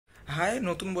হায়,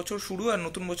 নতুন বছর শুরু আর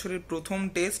নতুন বছরের প্রথম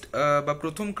টেস্ট বা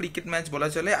প্রথম ক্রিকেট ম্যাচ বলা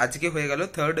চলে আজকে হয়ে গেল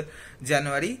 3rd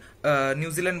জানুয়ারি।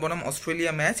 নিউজিল্যান্ড বনাম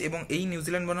অস্ট্রেলিয়া ম্যাচ, এবং এই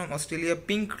নিউজিল্যান্ড বনাম অস্ট্রেলিয়া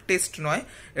পিঙ্ক টেস্ট নয়,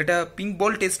 এটা পিঙ্ক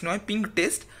বল টেস্ট নয়, পিঙ্ক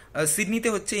টেস্ট। সিডনিতে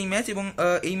হচ্ছে এই ম্যাচ, এবং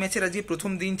এই ম্যাচের আজকে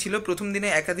প্রথম দিন ছিল। প্রথম দিনে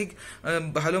একাধিক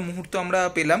ভালো মুহূর্ত আমরা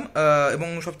পেলাম, এবং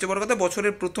সবচেয়ে বড় কথা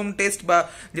বছরের প্রথম টেস্ট, বা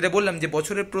যেটা বললাম যে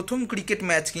বছরের প্রথম ক্রিকেট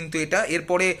ম্যাচ কিন্তু এটা।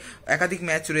 এরপরে একাধিক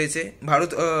ম্যাচ রয়েছে,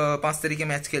 ভারত 5 তারিখে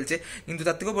ম্যাচ খেলছে, কিন্তু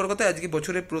তার থেকেও বড় কথা আজকে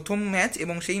বছরের প্রথম ম্যাচ।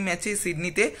 এবং সেই ম্যাচে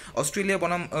সিডনিতে অস্ট্রেলিয়া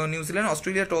বনাম নিউজিল্যান্ড,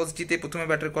 অস্ট্রেলিয়া টস জিতে প্রথমে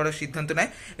ব্যাটার করার সিদ্ধান্ত নেয়,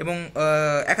 এবং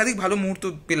একাধিক ভালো মুহূর্ত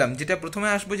পেলাম। যেটা প্রথমে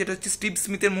আসবো, যেটা হচ্ছে স্টিভ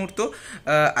স্মিথের মুহূর্ত।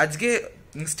 আজকে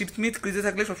স্টিভ স্মিথ ক্রিজে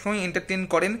থাকলে সবসময় এন্টারটেন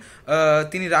করেন।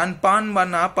 তিনি রান পান বা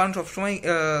না পান, সবসময়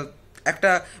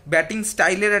একটা ব্যাটিং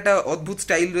স্টাইলের একটা অদ্ভুত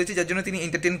স্টাইল রয়েছে, যার জন্য তিনি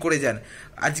এন্টারটেন করে যান।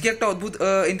 আজকে একটা অদ্ভুত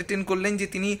এন্টারটেন করলেন যে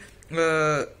তিনি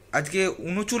আজকে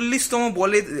 39তম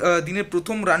বলে দিনের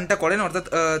প্রথম রানটা করেন, অর্থাৎ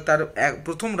তার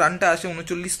প্রথম রানটা আসে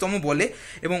 39তম বলে,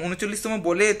 এবং 39তম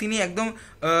বলে তিনি একদম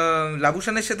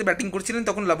লাবুসানের সাথে ব্যাটিং করছিলেন,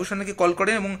 তখন লাবুসানকে কল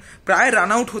করেন এবং প্রায়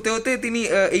রান আউট হতে হতে তিনি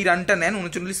এই রানটা নেন,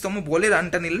 39তম বলে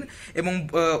রানটা নিলেন। এবং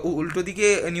উল্টো দিকে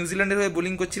নিউজিল্যান্ডের হয়ে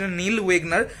বোলিং করছিলেন নীল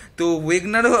ওয়েগনার। তো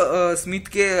ওয়েগনারও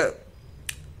স্মিথকে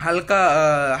হালকা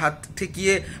হাত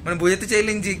ঠেকিয়ে মানে বোঝাতে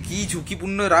চাইলেন যে কি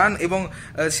ঝুঁকিপূর্ণ রান, এবং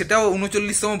সেটাও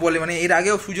 39তম বলে, মানে এর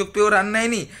আগেও সুযোগ পেয়েও রান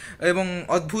নেয়নি। এবং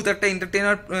অদ্ভুত একটা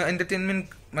এন্টারটেনমেন্ট,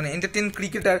 মানে এন্টারটেন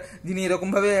ক্রিকেটার যিনি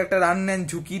এরকমভাবে একটা রান নেন,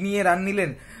 ঝুঁকি নিয়ে রান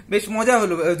নিলেন। বেশ মজা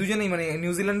হলো দুজনেই, মানে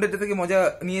নিউজিল্যান্ডের থেকে মজা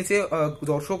নিয়েছে।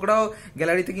 দর্শকরাও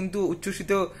গ্যালারিতে কিন্তু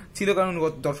উচ্ছ্বসিত ছিল, কারণ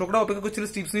দর্শকরাও অপেক্ষা করছিল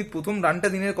স্টিভ স্মিথ প্রথম রানটা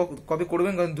দিনের কবে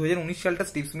করবেন, কারণ 2019 সালটা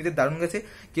স্টিভ স্মিথের দারুণ গেছে।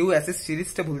 কেউ অ্যাশেজ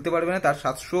সিরিজটা ভুলতে পারবে না, তার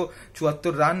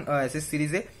 774 রান অ্যাশেজ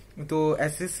সিরিজে। তো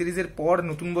অ্যাশেজ সিরিজের পর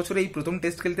নতুন বছরে এই প্রথম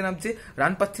টেস্ট খেলতে নামছে,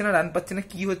 রান পাচ্ছে না,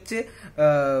 কি হচ্ছে?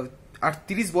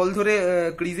 38 বল ধরে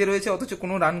ক্রিজে রয়েছে, অথচ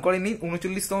কোনো রান করেনি।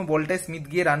 39তম বলটায় স্মিথ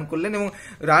গিয়ে রান করলেন, এবং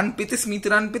স্মিথ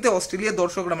রান পেতে অস্ট্রেলিয়ার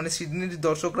দর্শকরা, মানে সিডনির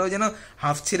দর্শকরাও যেন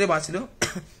হাফ ছেড়ে বাঁচলো।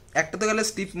 একটা তো গেল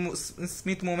স্টিভ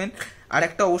স্মিথ মোমেন্ট, আর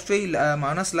একটা অবশ্যই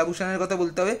মানস লাবুসানের কথা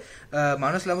বলতে হবে।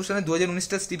 মানস লাবুসানের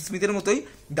 2019টা স্টিভ স্মিথের মতোই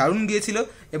দারুণ গিয়েছিল,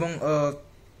 এবং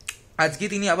আজকে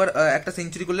তিনি আবার একটা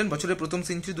সেঞ্চুরি করলেন, বছরের প্রথম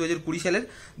সেঞ্চুরি 2020 সালের।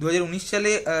 2019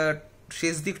 সালে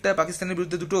শেষ দিকটা পাকিস্তানের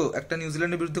বিরুদ্ধে দুটো, একটা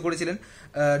নিউজিল্যান্ডের বিরুদ্ধে করেছিলেন।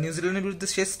 নিউজিল্যান্ডের বিরুদ্ধে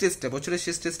বছরের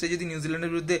শেষ টেস্টে যদি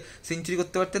নিউজিল্যান্ডের বিরুদ্ধে সেঞ্চুরি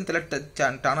করতে পারতেন, তাহলে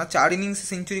টানা 4 ইনিংসে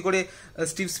সেঞ্চুরি করে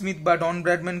স্টিভ স্মিথ বা ডন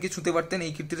ব্র্যাডম্যানকে ছুঁতে পারতেন।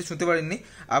 এই কীর্তিটা ছুঁতে পারেননি।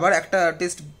 আবার একটা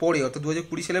টেস্ট পরে, অর্থাৎ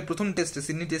 2020 সালের প্রথম টেস্টে,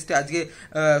 সিডনি টেস্টে আজকে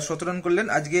 17 রান করলেন।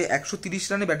 আজকে 130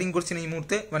 রানে ব্যাটিং করছেন এই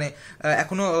মুহূর্তে, মানে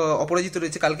এখনো অপরাজিত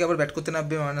রয়েছে। কালকে আবার ব্যাট করতে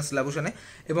নামবে মাইনাস লাবুসানে,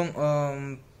 এবং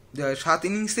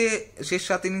শেষ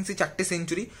 7 ইনিংসে 4টে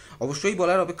সেঞ্চুরি। অবশ্যই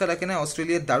বলার অপেক্ষা রাখে না,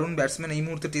 অস্ট্রেলিয়ার দারুণ ব্যাটসম্যান এই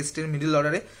মুহূর্তে টেস্টের মিডল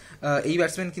অর্ডারে। এই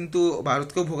ব্যাটসম্যান কিন্তু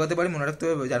ভারতকেও ভোগাতে পারে। মনে রাখতে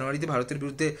হবে জানুয়ারিতে ভারতের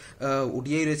বিরুদ্ধে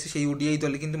ওডিআই রয়েছে, সেই ওডিআই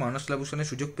দলে কিন্তু মানস লাবুসানের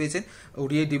সুযোগ পেয়েছেন,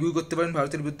 ওডিআই ডেবিউ করতে পারেন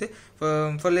ভারতের বিরুদ্ধে।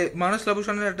 ফলে মানস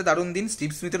লাবুসানের একটা দারুণ দিন, স্টিভ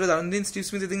স্মিথেরও দারুণ দিন। স্টিভ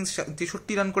স্মিথ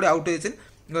 63 রান করে আউট হয়েছেন।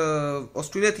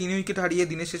 অস্ট্রেলিয়া 3 উইকেট হারিয়ে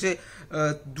দিনের শেষে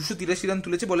 283 রান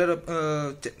তুলেছে।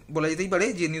 বলা যেতেই পারে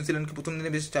যে নিউজিল্যান্ডকে প্রথম দিনে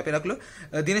বেশ চাপে রাখলো।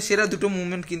 দিনের সেরা দুটো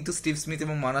মুভমেন্ট কিন্তু স্টিভ স্মিথ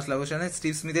এবং মানস লাবুসানের।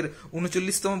 স্টিভ স্মিথের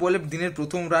 39তম বলে দিনের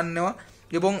প্রথম রান নেওয়া,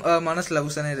 এবং মানস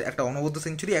লাবুসানের একটা অনবদ্য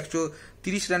সেঞ্চুরি।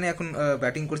 130 রানে এখন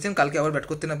ব্যাটিং করছেন, কালকে আবার ব্যাট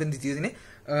করতে নামবেন দ্বিতীয় দিনে।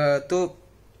 তো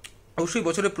অবশ্যই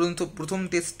বছরের প্রথম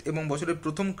টেস্ট এবং বছরের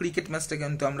প্রথম ক্রিকেট ম্যাচটা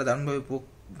কিন্তু আমরা দারুণভাবে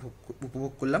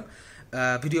উপভোগ করলাম।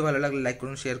 ভিডিও ভালো লাগলে লাইক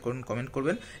করুন, শেয়ার করুন, কমেন্ট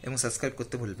করবেন, এবং সাবস্ক্রাইব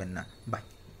করতে ভুলবেন না। বাই।